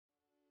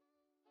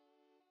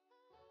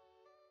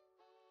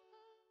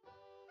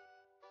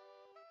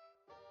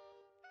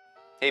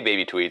Hey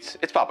baby tweets,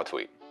 it's Papa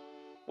Tweet.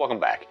 Welcome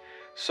back.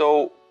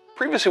 So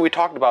previously we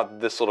talked about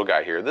this little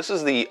guy here. This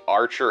is the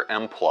Archer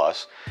M+,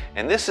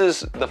 and this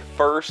is the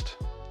first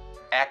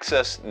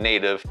access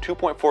native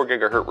 2.4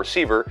 gigahertz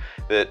receiver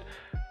that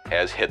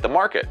has hit the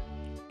market.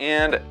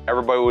 And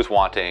everybody was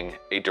wanting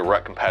a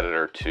direct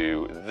competitor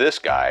to this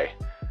guy,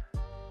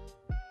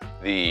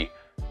 the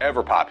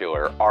ever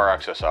popular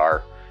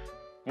RXSR,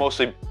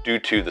 mostly due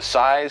to the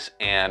size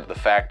and the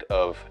fact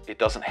of it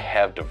doesn't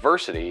have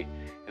diversity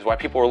is why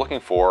people are looking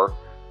for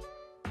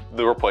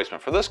the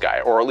replacement for this guy,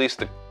 or at least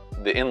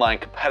the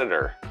inline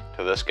competitor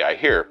to this guy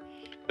here.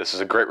 This is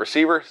a great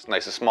receiver, it's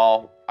nice and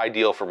small,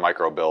 ideal for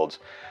micro builds.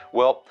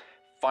 Well,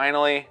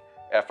 finally,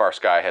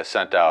 Frsky has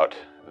sent out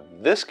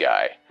this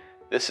guy.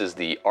 This is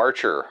the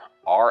Archer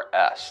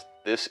RS.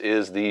 This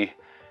is the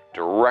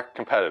direct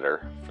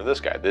competitor for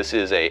this guy. This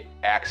is a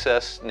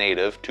access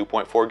native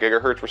 2.4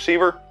 gigahertz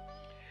receiver,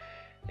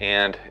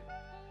 and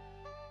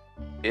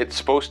it's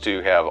supposed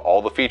to have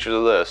all the features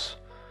of this,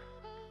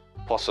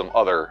 plus some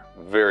other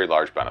very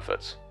large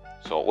benefits.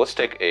 So let's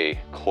take a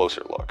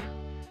closer look.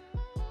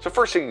 So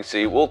first you can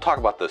see, we'll talk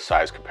about the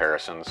size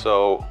comparison.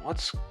 So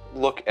let's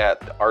look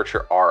at the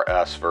Archer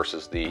RS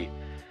versus the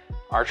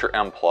Archer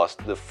M+.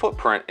 The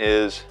footprint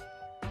is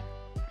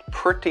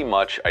pretty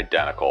much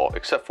identical,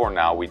 except for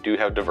now we do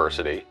have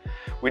diversity.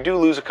 We do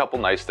lose a couple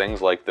nice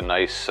things like the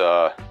nice,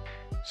 so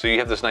you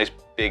have this nice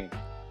big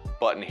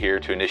button here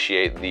to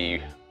initiate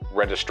the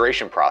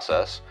registration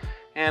process.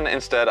 And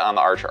instead on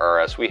the Archer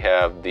RS, we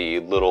have the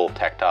little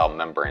tactile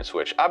membrane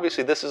switch.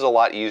 Obviously this is a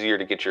lot easier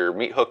to get your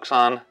meat hooks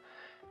on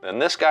than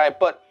this guy,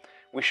 but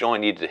we should only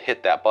need to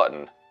hit that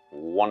button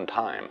one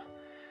time.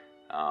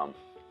 And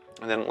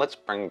then let's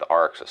bring the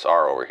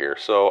RXSR over here.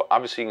 So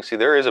obviously you can see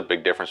there is a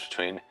big difference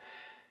between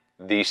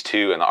these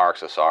two and the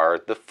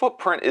RXSR. The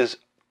footprint is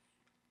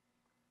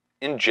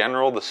in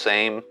general the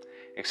same,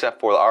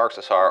 except for the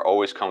RXSR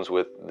always comes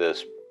with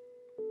this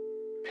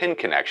pin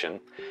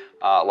connection.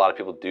 A lot of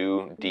people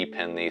do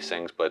de-pin these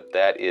things, but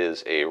that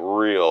is a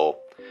real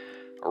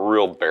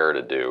bear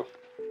to do.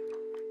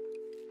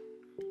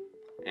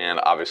 And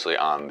obviously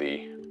on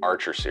the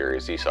Archer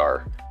series, these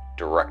are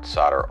direct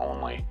solder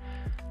only.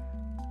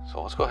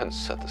 So let's go ahead and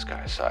set this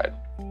guy aside.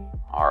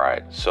 All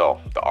right, so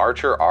the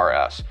Archer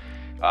RS.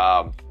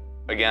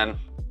 Again,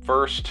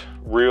 first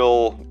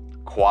real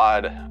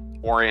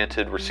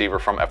quad-oriented receiver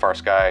from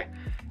Frsky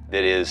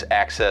that is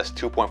access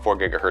 2.4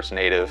 gigahertz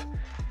native.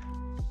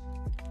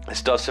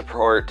 This does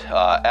support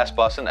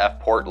S-Bus and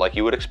F-port like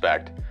you would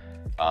expect.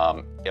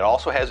 It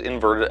also has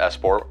inverted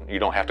S-port. You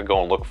don't have to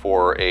go and look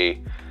for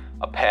a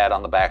pad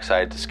on the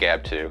backside to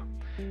scab to.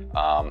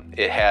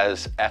 It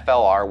has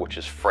FLR, which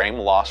is frame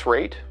loss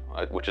rate,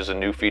 which is a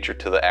new feature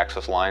to the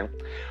access line.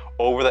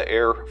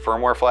 Over-the-air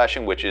firmware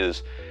flashing, which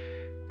is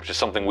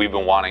something we've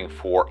been wanting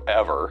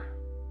forever.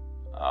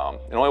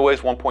 It only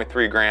weighs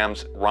 1.3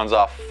 grams, runs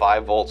off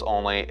 5 volts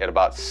only at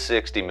about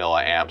 60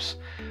 milliamps.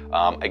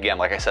 Again,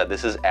 like I said,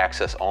 this is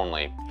access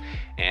only,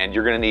 and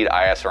you're gonna need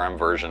ISRM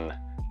version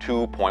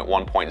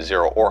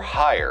 2.1.0 or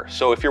higher.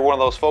 So if you're one of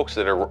those folks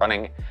that are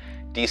running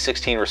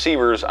D16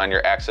 receivers on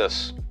your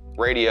access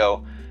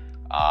radio,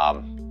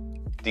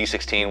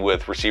 D16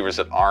 with receivers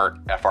that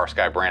aren't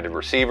Frsky branded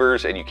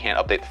receivers, and you can't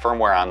update the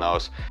firmware on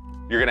those,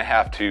 you're gonna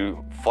have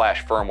to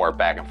flash firmware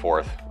back and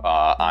forth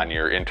on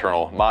your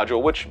internal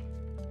module, which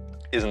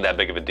isn't that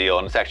big of a deal,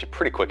 and it's actually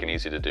pretty quick and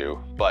easy to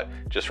do. But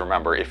just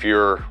remember, if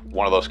you're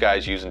one of those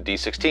guys using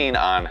D16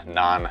 on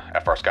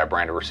non-Frsky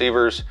branded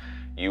receivers,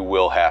 you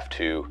will have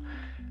to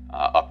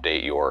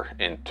update your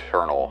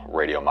internal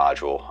radio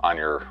module on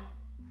your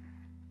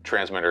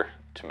transmitter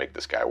to make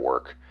this guy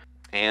work.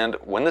 And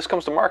when this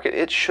comes to market,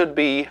 it should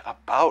be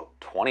about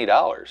 $20,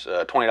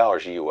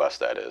 $20 US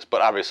that is,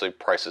 but obviously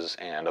prices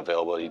and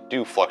availability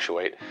do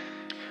fluctuate.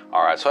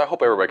 All right, so I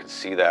hope everybody can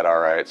see that all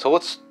right. So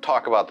let's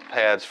talk about the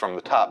pads from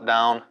the top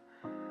down.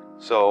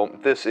 So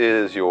this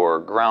is your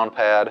ground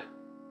pad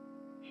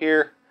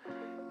here,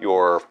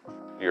 your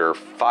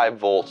 5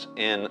 volts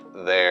in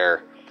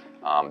there.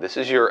 This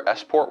is your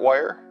S-port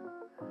wire,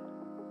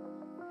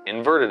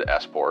 inverted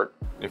S-port.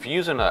 If you're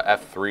using a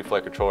F3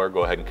 flight controller,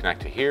 go ahead and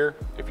connect to here.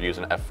 If you're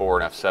using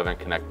F4 and F7,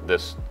 connect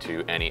this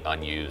to any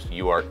unused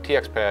UARC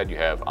TX pad you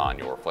have on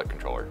your flight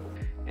controller.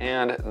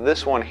 And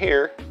this one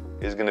here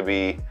is gonna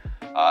be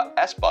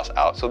S-Bus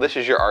out. So this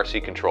is your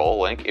RC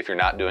control link if you're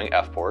not doing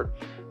F-port.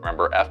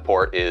 Remember,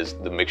 F-port is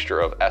the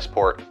mixture of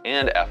S-port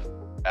and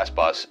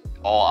S-Bus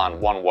all on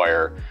one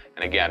wire.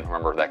 And again,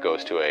 remember that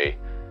goes to a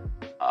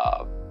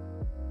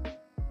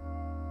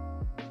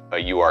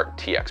UARC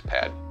TX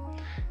pad.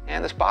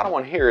 And this bottom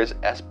one here is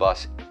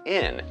S-Bus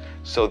in.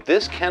 So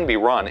this can be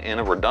run in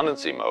a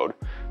redundancy mode.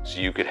 So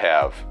you could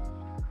have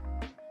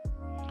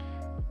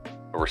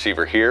a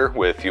receiver here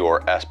with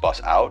your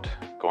S-Bus out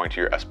going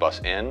to your S-Bus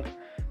in,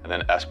 and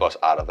then S-Bus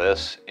out of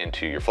this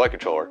into your flight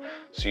controller.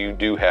 So you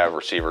do have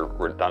receiver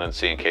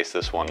redundancy in case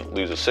this one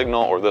loses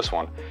signal or this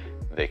one,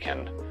 they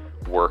can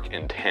work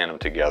in tandem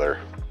together.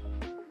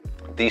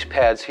 These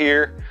pads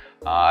here,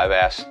 I've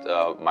asked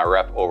my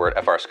rep over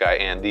at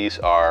Frsky, and these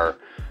are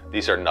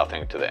these are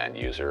nothing to the end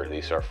user.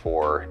 These are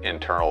for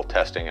internal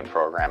testing and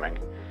programming.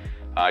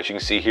 As you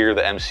can see here,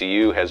 the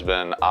MCU has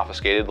been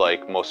obfuscated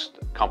like most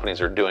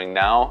companies are doing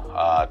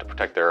now to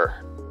protect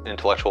their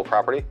intellectual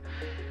property.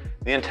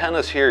 The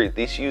antennas here,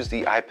 these use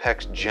the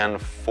IPEX Gen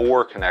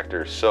 4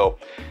 connectors. So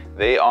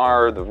they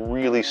are the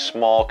really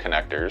small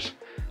connectors,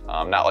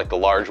 not like the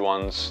large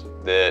ones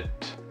that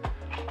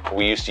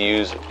we used to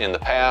use in the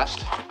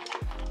past.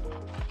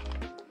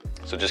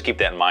 So just keep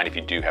that in mind if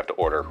you do have to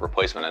order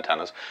replacement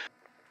antennas.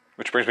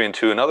 Which brings me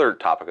into another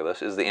topic of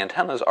this, is the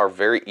antennas are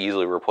very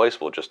easily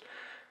replaceable. Just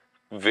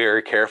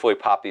very carefully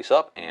pop these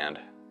up and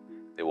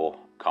they will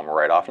come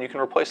right off and you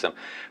can replace them.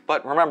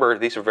 But remember,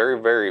 these are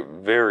very, very,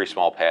 very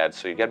small pads,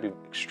 so you gotta be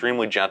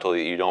extremely gentle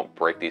that you don't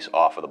break these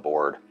off of the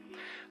board.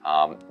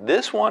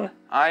 This one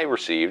I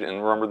received,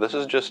 and remember this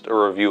is just a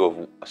review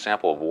of a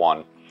sample of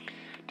one,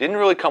 didn't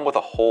really come with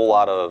a whole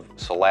lot of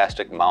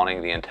Celastic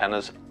mounting the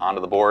antennas onto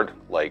the board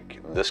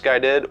like this guy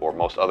did, or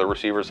most other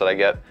receivers that I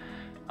get.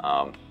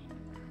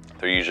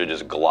 They're usually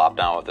just glopped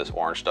down with this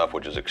orange stuff,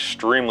 which is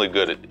extremely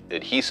good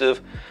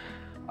adhesive.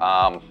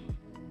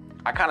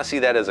 I kind of see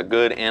that as a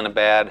good and a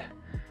bad.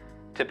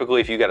 Typically,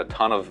 if you got a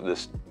ton of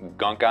this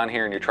gunk on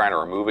here and you're trying to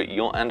remove it,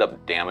 you'll end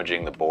up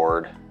damaging the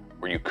board,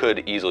 or you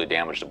could easily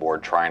damage the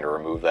board trying to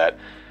remove that.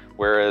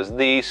 Whereas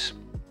these,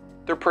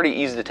 they're pretty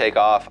easy to take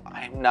off.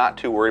 I'm not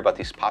too worried about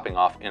these popping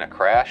off in a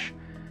crash,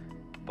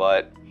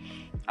 but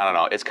I don't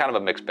know, it's kind of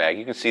a mixed bag.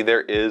 You can see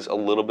there is a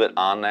little bit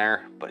on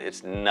there, but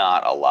it's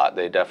not a lot.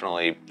 They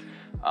definitely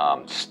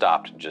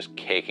stopped just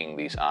caking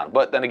these on.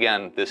 But then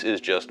again, this is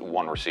just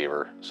one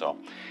receiver, so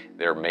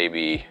there may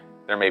be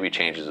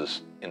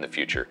changes in the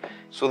future.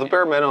 So the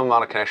bare minimum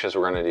amount of connections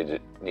we're going to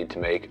need to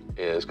make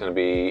is going to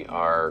be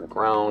our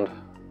ground,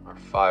 our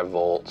 5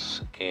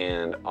 volts,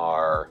 and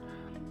our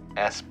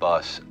S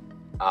bus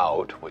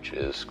out, which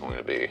is going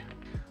to be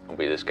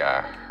this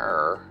guy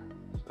here.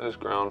 So there's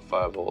ground,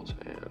 5 volts,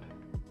 and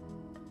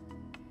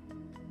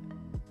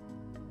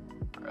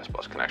our S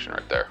bus connection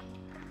right there.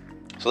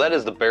 So that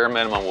is the bare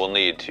minimum we'll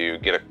need to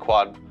get a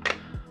quad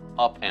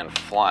up and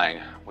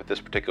flying with this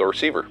particular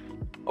receiver.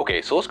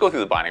 Okay, so let's go through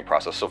the binding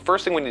process. So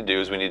first thing we need to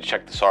do is we need to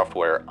check the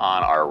software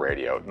on our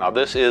radio. Now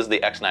this is the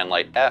X9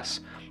 Lite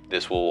S.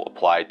 This will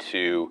apply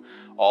to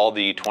all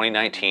the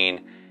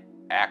 2019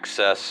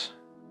 access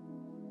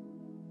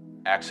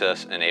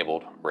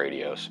enabled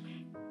radios.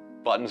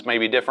 Buttons may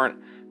be different,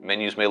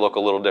 menus may look a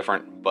little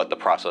different, but the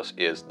process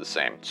is the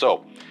same.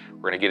 So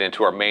we're gonna get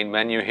into our main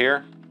menu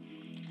here.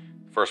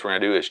 First we're gonna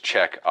do is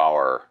check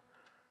our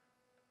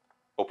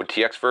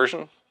OpenTX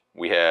version.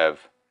 We have,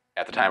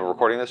 at the time of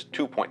recording this,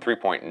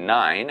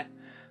 2.3.9,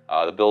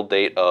 the build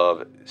date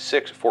of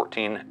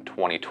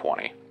 6/14/2020. Go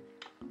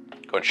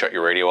ahead and shut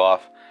your radio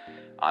off.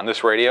 On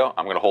this radio,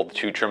 I'm gonna hold the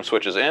 2 trim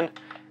switches in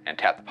and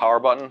tap the power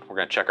button. We're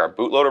gonna check our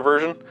bootloader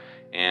version,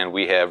 and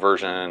we have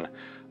version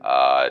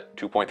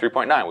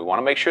 2.3.9. We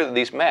wanna make sure that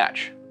these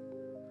match.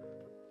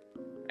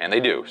 And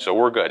they do, so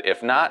we're good.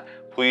 If not,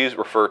 please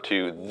refer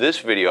to this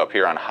video up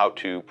here on how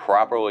to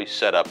properly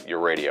set up your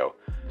radio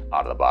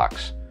out of the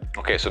box.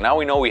 Okay, so now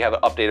we know we have an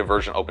updated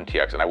version of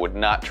OpenTX, and I would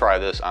not try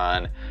this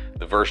on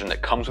the version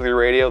that comes with your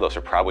radio. Those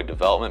are probably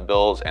development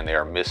builds and they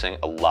are missing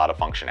a lot of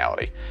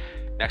functionality.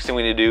 Next thing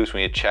we need to do is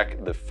we need to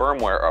check the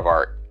firmware of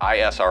our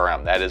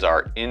ISRM. That is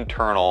our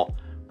internal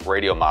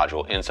radio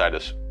module inside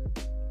this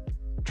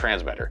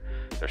transmitter.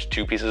 There's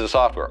 2 pieces of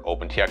software.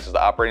 OpenTX is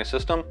the operating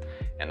system,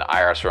 and the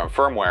ISRM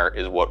firmware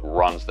is what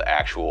runs the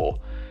actual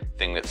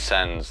thing that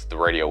sends the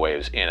radio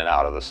waves in and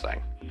out of this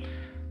thing.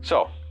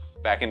 So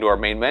back into our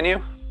main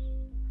menu,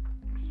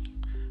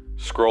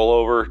 scroll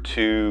over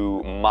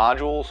to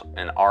modules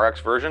and RX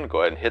version,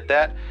 go ahead and hit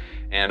that,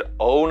 and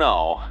oh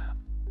no,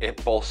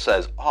 it both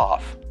says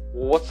off.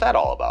 Well, what's that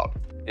all about?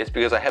 It's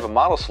because I have a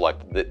model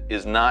selected that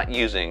is not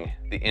using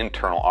the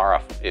internal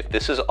RF. If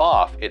this is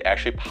off, it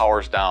actually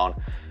powers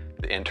down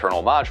the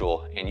internal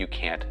module and you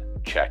can't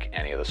check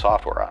any of the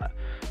software on it.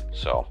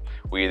 So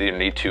we either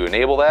need to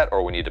enable that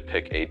or we need to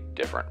pick a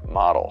different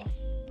model.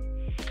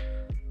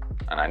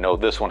 And I know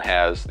this one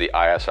has the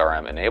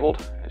ISRM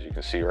enabled, as you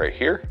can see right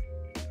here.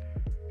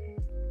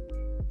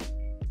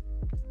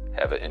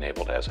 Have it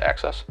enabled as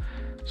access.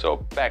 So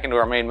back into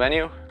our main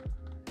menu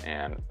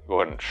and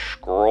go ahead and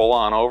scroll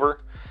on over,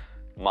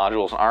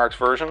 modules and RX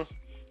version.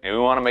 And we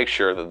want to make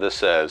sure that this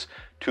says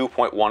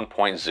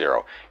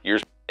 2.1.0.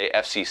 Yours may say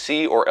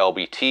FCC or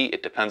LBT.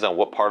 It depends on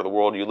what part of the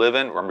world you live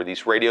in. Remember,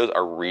 these radios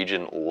are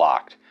region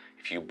locked.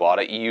 If you bought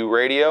a EU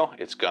radio,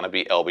 it's gonna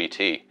be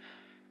LBT.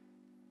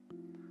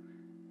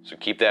 So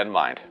keep that in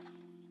mind.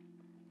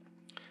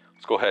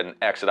 Let's go ahead and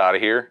exit out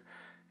of here.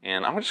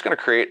 And I'm just gonna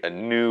create a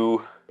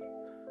new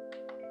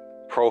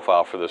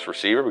profile for this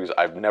receiver because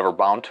I've never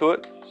bound to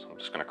it. So I'm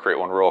just gonna create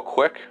one real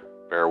quick.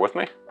 Bear with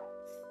me.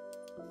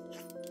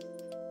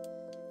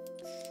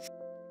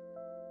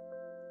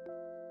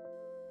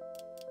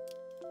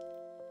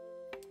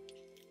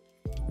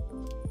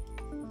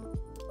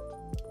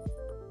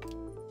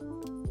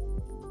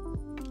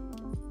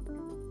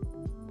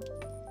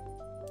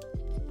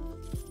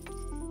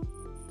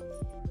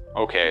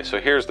 Okay, so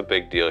here's the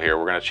big deal here.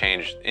 We're gonna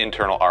change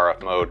internal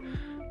RF mode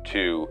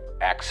to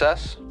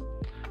access.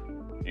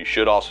 You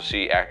should also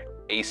see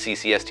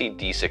ACCST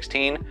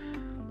D16.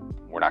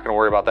 We're not gonna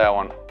worry about that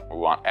one. We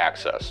want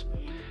access.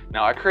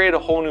 Now I created a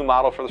whole new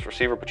model for this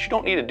receiver, but you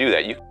don't need to do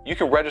that. You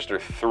can register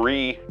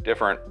 3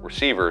 different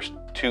receivers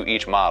to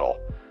each model.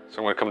 So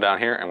I'm gonna come down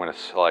here, I'm gonna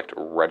select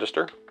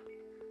register,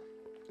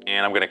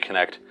 and I'm gonna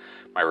connect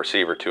my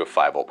receiver to a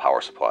 5-volt power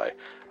supply.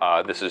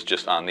 This is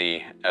just on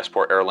the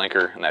S-Port Air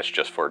Linker, and that's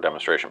just for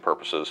demonstration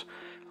purposes.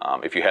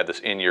 If you had this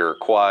in your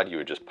quad, you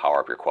would just power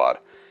up your quad.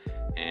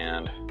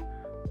 And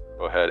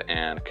go ahead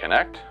and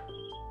connect.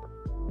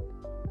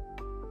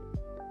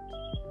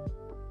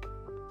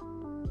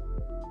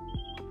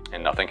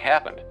 And nothing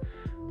happened.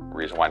 The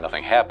reason why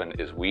nothing happened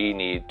is we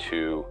need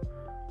to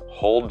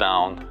hold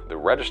down the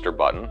register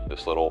button,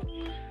 this little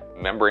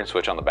membrane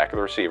switch on the back of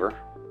the receiver,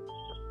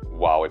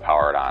 while we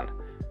power it on.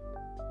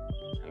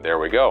 And there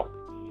we go.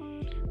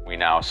 We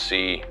now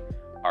see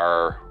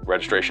our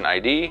registration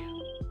ID,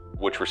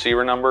 which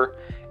receiver number,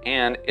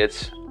 and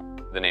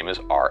the name is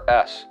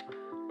RS.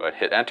 Go ahead,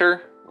 hit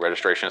enter,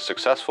 registration is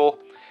successful.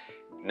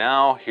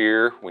 Now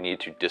here we need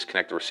to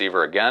disconnect the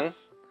receiver again.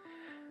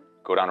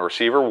 Go down to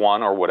receiver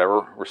 1 or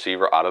whatever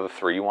receiver out of the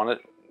 3 you want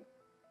to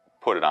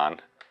put it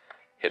on.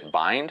 Hit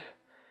bind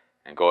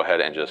and go ahead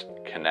and just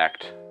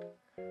connect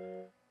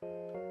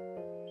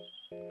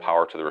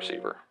power to the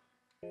receiver.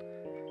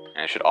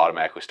 And it should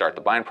automatically start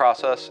the bind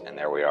process, and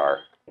there we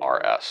are,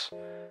 RS.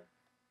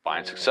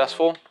 Bind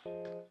successful,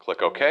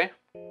 click OK.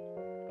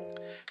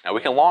 Now we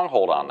can long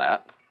hold on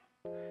that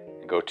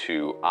and go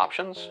to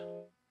options,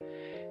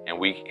 and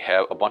we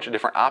have a bunch of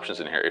different options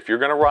in here. If you're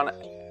gonna run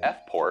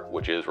F-port,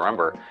 which is,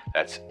 remember,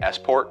 that's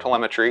S-port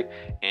telemetry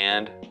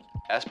and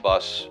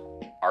S-bus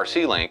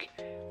RC link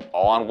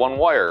all on one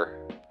wire,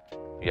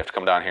 you have to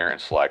come down here and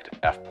select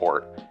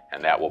F-port,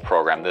 and that will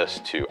program this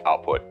to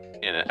output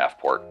in an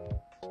F-port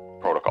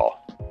protocol.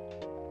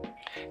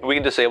 And we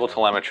can disable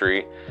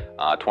telemetry,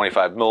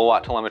 25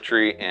 milliwatt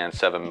telemetry and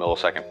 7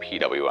 millisecond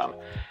PWM.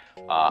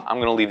 I'm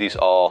gonna leave these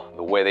all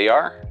the way they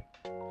are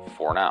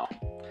for now.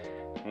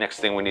 Next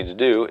thing we need to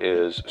do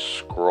is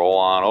scroll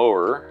on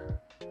over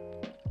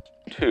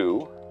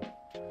to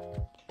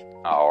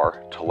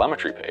our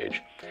telemetry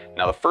page.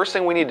 Now the first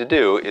thing we need to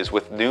do is,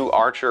 with new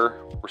Archer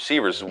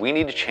receivers, we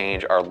need to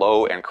change our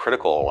low and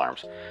critical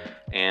alarms.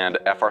 And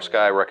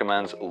Frsky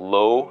recommends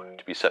low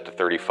to be set to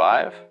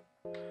 35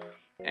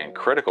 and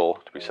critical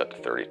to be set to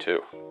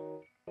 32.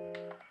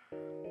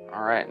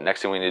 All right,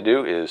 next thing we need to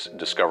do is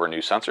discover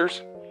new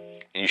sensors.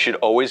 And you should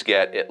always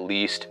get at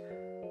least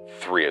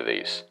 3 of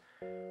these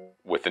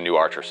with the new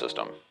Archer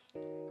system.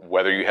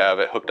 Whether you have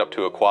it hooked up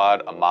to a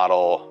quad, a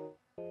model,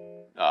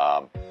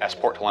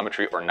 S-port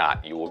telemetry or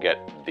not, you will get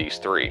these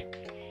 3.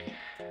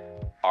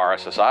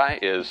 RSSI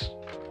is,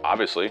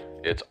 obviously,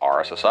 it's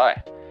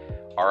RSSI.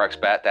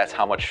 RX-BAT, that's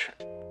how much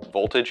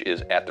voltage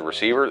is at the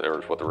receiver,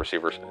 or what the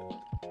receiver's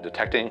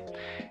detecting.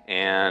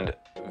 And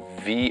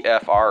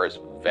VFR is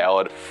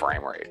valid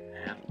frame rate.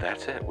 And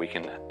that's it, we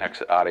can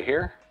exit out of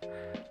here.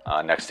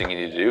 Next thing you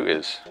need to do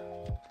is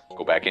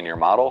go back in your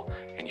model,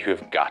 and you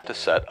have got to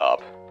set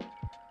up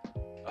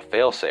a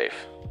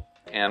fail-safe.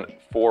 And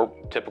for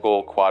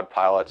typical quad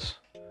pilots,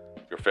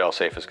 your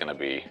fail-safe is gonna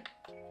be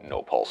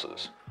no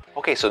pulses.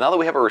 Okay, so now that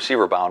we have a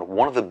receiver bound,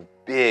 one of the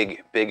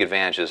big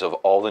advantages of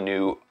all the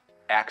new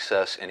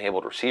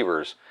access-enabled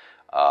receivers,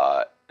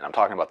 and I'm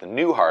talking about the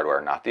new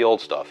hardware, not the old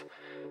stuff,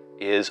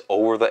 is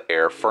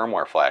over-the-air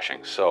firmware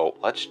flashing. So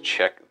let's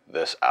check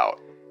this out.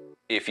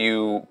 If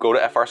you go to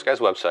Frsky's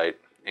website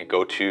and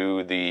go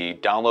to the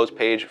downloads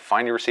page,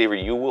 find your receiver,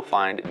 you will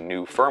find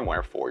new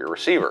firmware for your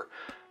receiver.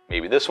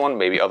 Maybe this one,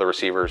 maybe other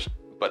receivers,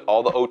 but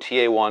all the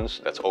OTA ones,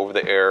 that's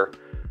over-the-air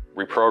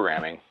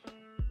reprogramming,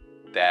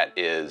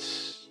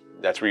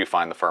 that's where you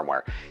find the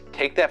firmware.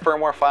 Take that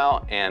firmware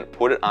file and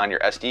put it on your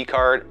SD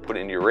card, put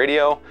it into your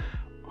radio,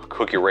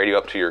 hook your radio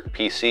up to your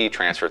PC,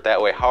 transfer it that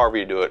way, however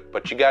you do it,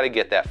 but you gotta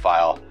get that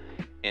file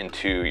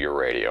into your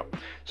radio.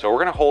 So we're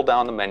gonna hold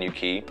down the menu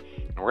key,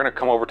 and we're gonna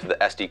come over to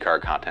the SD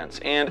card contents,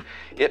 and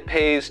it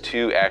pays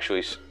to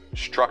actually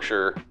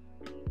structure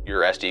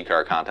your SD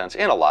card contents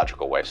in a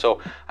logical way. So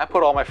I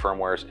put all my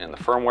firmwares in the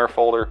firmware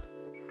folder,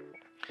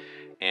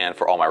 and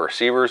for all my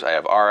receivers, I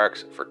have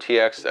RX. For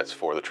TX, that's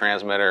for the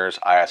transmitters,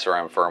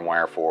 ISRM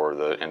firmware for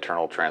the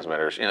internal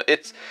transmitters. You know,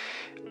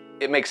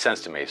 it makes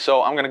sense to me.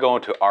 So I'm gonna go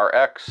into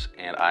RX,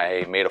 and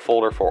I made a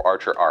folder for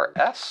Archer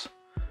RS,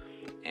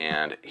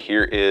 and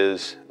here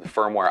is the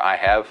firmware I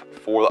have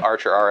for the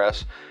Archer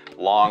RS.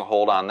 Long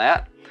hold on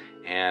that,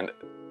 and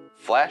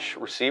flash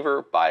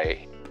receiver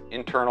by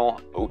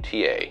internal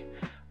OTA.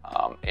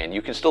 And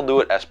you can still do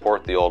it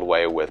S-port the old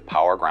way with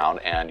power ground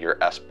and your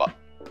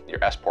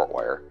S-port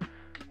wire.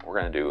 We're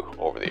gonna do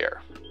over the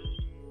air.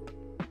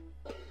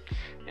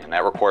 And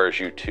that requires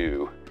you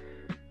to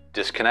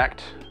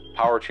disconnect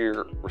power to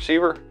your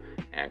receiver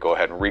and go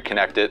ahead and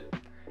reconnect it.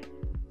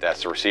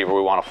 That's the receiver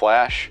we want to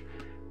flash.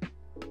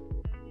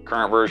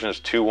 Current version is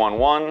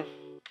 211,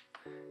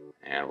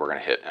 and we're gonna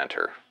hit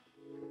enter.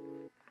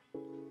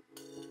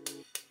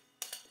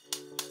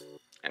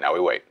 And now we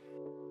wait.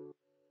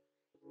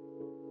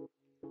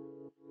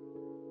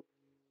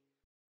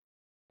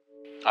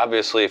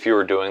 Obviously, if you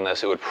were doing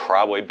this, it would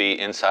probably be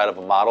inside of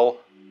a model,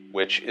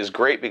 which is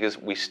great because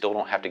we still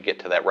don't have to get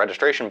to that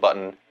registration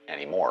button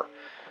anymore.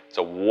 It's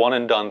a one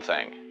and done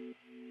thing.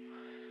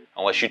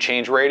 Unless you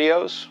change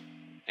radios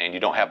and you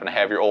don't happen to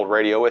have your old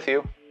radio with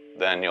you,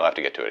 then you'll have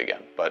to get to it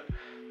again. But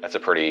that's a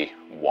pretty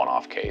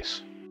one-off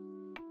case.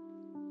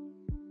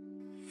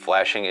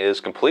 Flashing is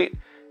complete,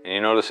 and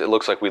you notice it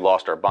looks like we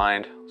lost our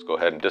bind. Let's go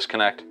ahead and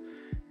disconnect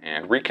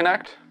and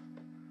reconnect.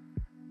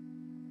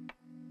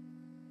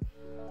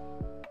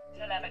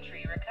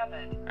 Telemetry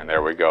recovered. And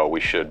there we go. We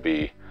should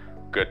be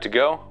good to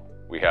go.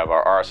 We have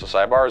our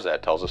RSSI bars.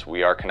 That tells us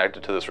we are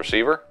connected to this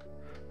receiver.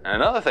 And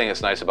another thing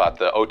that's nice about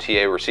the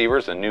OTA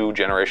receivers, the new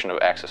generation of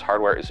Access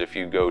hardware, is if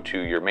you go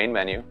to your main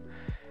menu,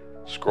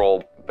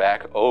 scroll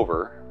back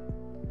over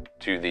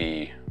to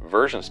the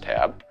versions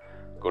tab,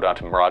 go down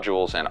to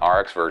modules and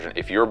RX version.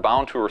 If you're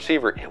bound to a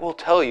receiver, it will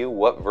tell you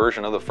what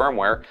version of the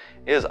firmware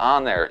is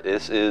on there.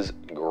 This is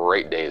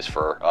great days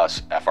for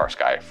us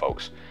Frsky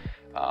folks.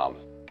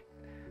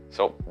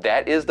 So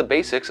that is the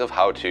basics of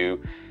how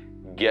to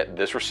get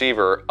this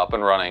receiver up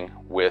and running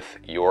with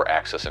your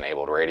Access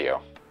enabled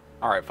radio.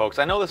 All right, folks,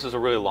 I know this is a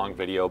really long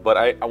video, but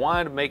I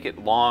wanted to make it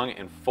long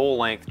and full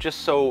length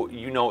just so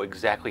you know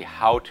exactly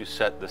how to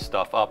set this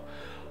stuff up.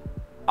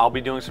 I'll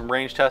be doing some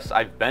range tests.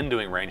 I've been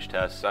doing range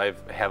tests. I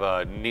have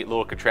a neat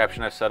little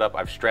contraption I've set up.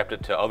 I've strapped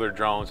it to other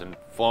drones and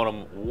flown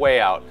them way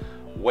out,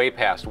 way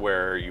past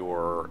where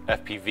your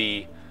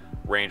FPV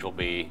range will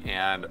be.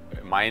 And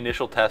my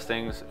initial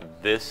testings,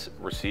 this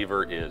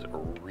receiver is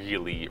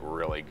really,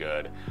 really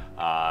good.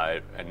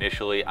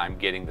 Initially, I'm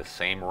getting the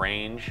same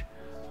range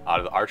out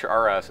of the Archer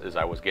RS as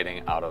I was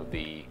getting out of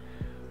the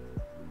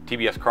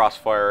TBS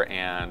Crossfire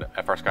and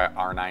Frsky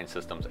R9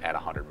 systems at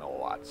 100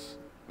 milliwatts.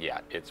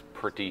 Yeah, it's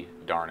pretty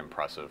darn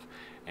impressive.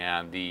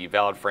 And the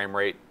valid frame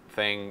rate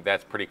thing,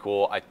 that's pretty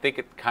cool. I think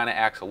it kind of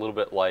acts a little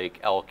bit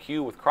like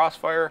LQ with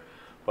Crossfire,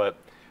 but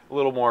a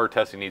little more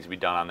testing needs to be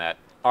done on that.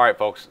 All right,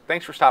 folks,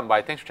 thanks for stopping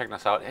by. Thanks for checking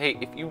us out. Hey,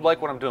 if you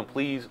like what I'm doing,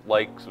 please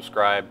like,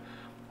 subscribe,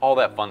 all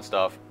that fun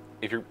stuff.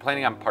 If you're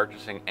planning on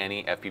purchasing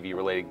any FPV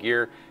related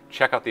gear,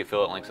 check out the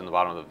affiliate links in the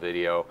bottom of the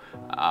video.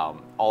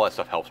 All that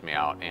stuff helps me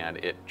out and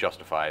it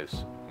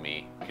justifies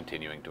me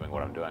continuing doing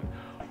what I'm doing.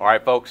 All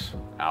right, folks,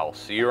 I'll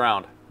see you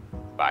around.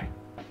 Bye.